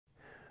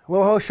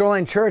Well, hello,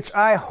 Shoreline Church.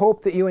 I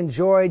hope that you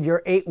enjoyed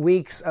your 8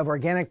 weeks of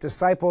Organic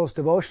Disciples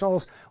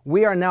devotionals.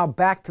 We are now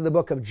back to the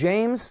book of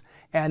James,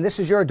 and this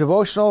is your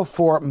devotional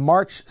for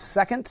March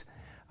 2nd.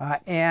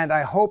 And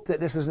I hope that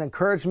this is an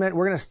encouragement.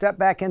 We're going to step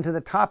back into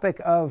the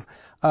topic of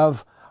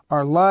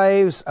our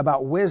lives,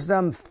 about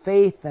wisdom,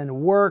 faith,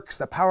 and works,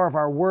 the power of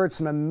our words,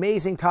 some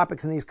amazing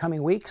topics in these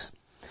coming weeks.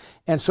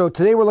 And so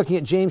today we're looking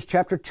at James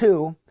chapter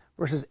 2,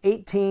 verses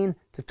 18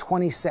 to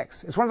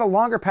 26. It's one of the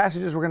longer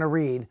passages we're going to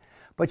read.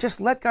 But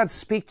just let God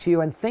speak to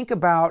you and think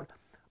about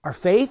our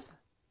faith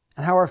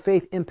and how our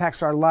faith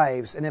impacts our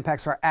lives and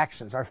impacts our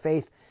actions, our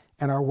faith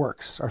and our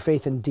works, our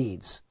faith and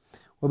deeds.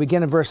 We'll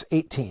begin in verse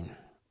 18.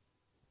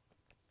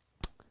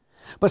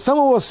 But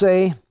someone will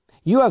say,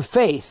 "You have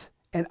faith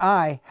and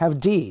I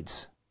have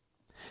deeds.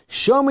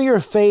 Show me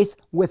your faith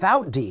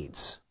without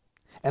deeds,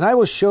 and I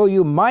will show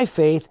you my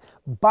faith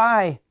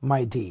by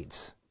my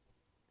deeds.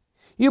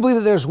 You believe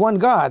that there's one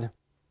God?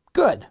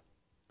 Good.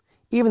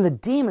 Even the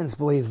demons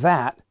believe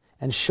that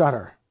and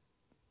shudder.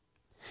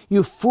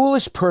 You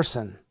foolish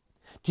person,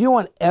 do you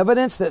want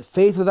evidence that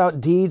faith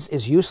without deeds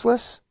is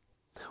useless?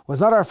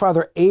 Was not our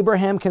father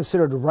Abraham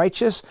considered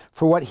righteous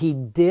for what he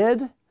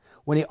did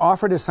when he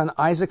offered his son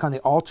Isaac on the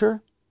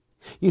altar?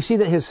 You see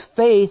that his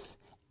faith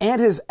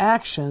and his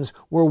actions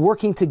were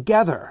working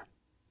together,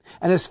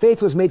 and his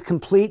faith was made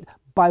complete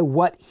by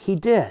what he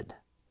did.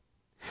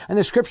 And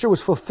the scripture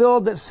was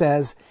fulfilled that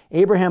says,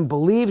 Abraham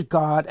believed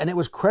God, and it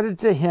was credited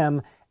to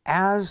him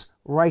as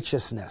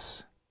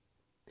righteousness.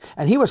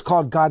 And he was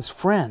called God's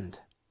friend.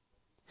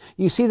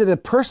 You see that a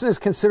person is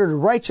considered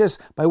righteous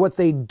by what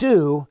they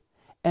do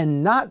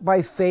and not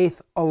by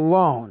faith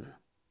alone.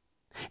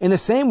 In the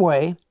same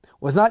way,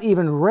 was not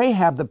even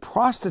Rahab the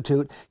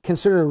prostitute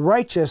considered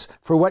righteous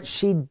for what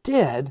she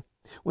did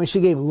when she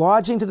gave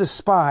lodging to the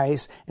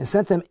spies and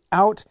sent them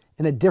out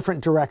in a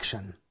different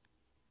direction?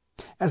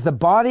 As the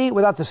body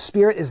without the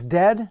spirit is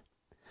dead,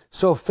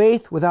 so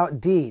faith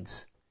without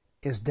deeds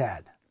is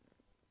dead.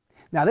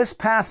 Now this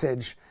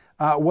passage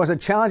was a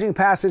challenging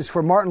passage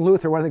for Martin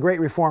Luther, one of the great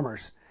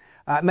reformers.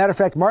 Matter of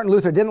fact, Martin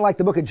Luther didn't like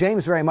the book of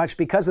James very much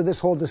because of this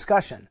whole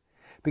discussion,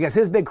 because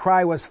his big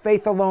cry was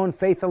faith alone,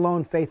 faith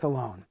alone, faith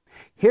alone.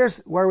 Here's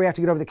where we have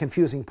to get over the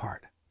confusing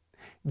part.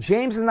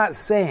 James is not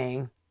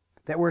saying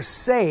that we're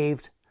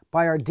saved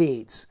by our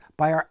deeds,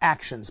 by our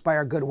actions, by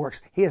our good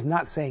works. He is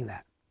not saying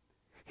that.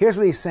 Here's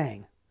what he's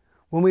saying.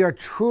 When we are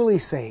truly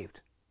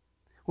saved,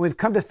 when we've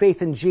come to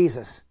faith in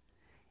Jesus,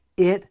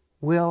 it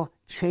will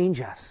change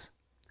us.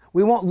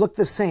 We won't look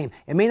the same.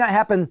 It may not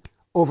happen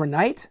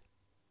overnight.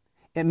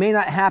 It may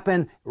not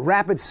happen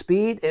rapid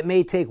speed. It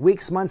may take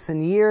weeks, months,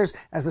 and years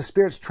as the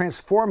Spirit's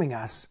transforming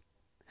us.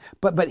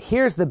 But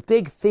here's the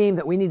big theme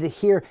that we need to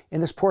hear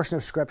in this portion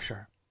of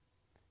Scripture.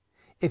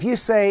 If you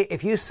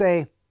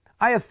say,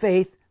 I have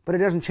faith, but it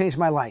doesn't change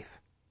my life,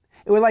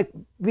 it would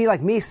be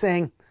like me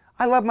saying,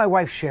 I love my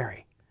wife,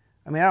 Sherry.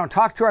 I mean, I don't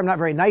talk to her. I'm not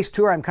very nice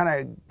to her. I'm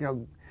kind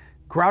of,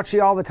 grouchy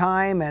all the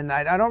time, and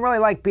I don't really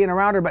like being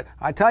around her, but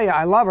I tell you,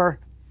 I love her.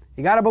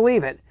 You got to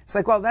believe it. It's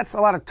like, well, that's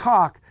a lot of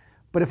talk.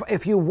 But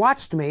if you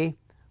watched me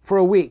for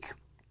a week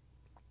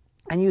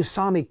and you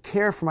saw me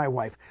care for my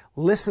wife,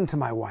 listen to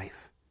my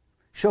wife,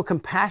 show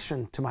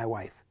compassion to my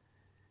wife,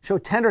 show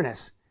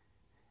tenderness,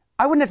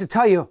 I wouldn't have to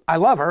tell you I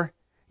love her.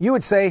 You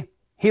would say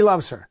he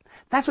loves her.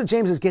 That's what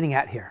James is getting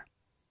at here.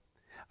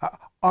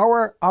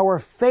 Our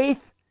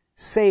faith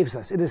saves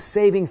us. It is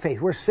saving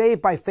faith. We're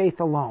saved by faith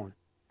alone.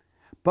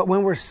 But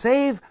when we're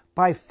saved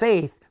by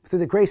faith through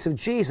the grace of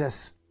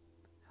Jesus,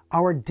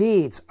 our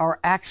deeds,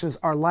 our actions,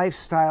 our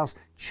lifestyles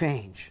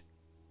change.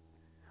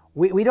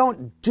 We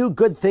don't do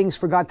good things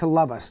for God to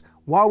love us.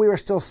 While we were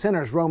still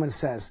sinners, Romans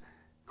says,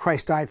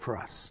 Christ died for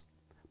us.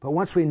 But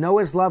once we know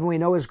His love and we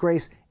know His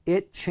grace,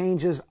 it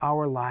changes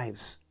our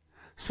lives.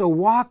 So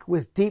walk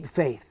with deep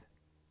faith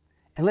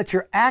and let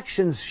your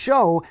actions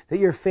show that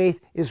your faith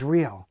is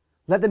real.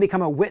 Let them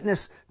become a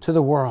witness to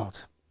the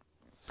world.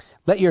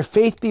 Let your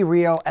faith be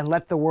real and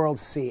let the world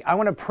see. I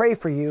want to pray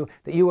for you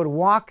that you would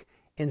walk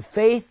in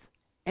faith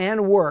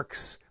and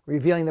works,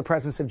 revealing the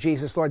presence of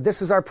Jesus. Lord,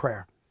 this is our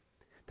prayer,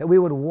 that we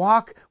would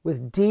walk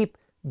with deep,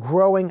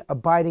 growing,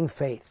 abiding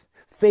faith,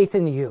 faith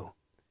in you,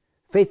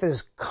 faith that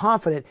is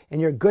confident in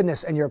your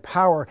goodness and your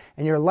power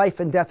and your life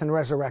and death and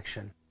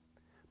resurrection.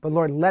 But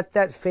Lord, let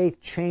that faith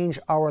change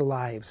our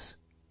lives,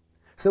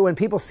 so when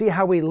people see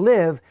how we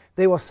live,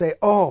 they will say,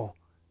 oh,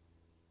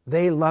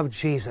 they love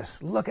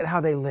Jesus. Look at how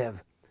they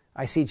live.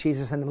 I see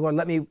Jesus in them. Lord,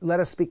 let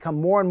us become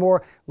more and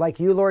more like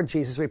you, Lord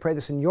Jesus. We pray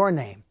this in your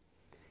name.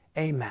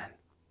 Amen.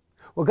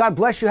 Well, God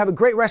bless you. Have a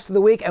great rest of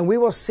the week, and we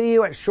will see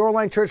you at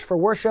Shoreline Church for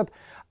worship.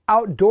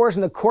 Outdoors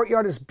in the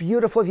courtyard is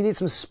beautiful if you need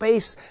some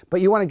space,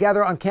 but you want to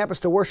gather on campus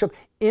to worship.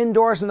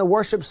 Indoors in the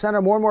worship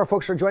center, more and more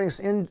folks are joining us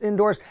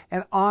indoors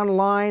and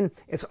online.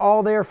 It's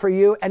all there for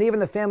you, and even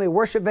the family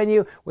worship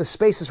venue with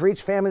spaces for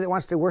each family that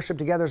wants to worship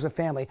together as a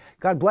family.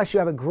 God bless you.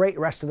 Have a great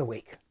rest of the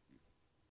week.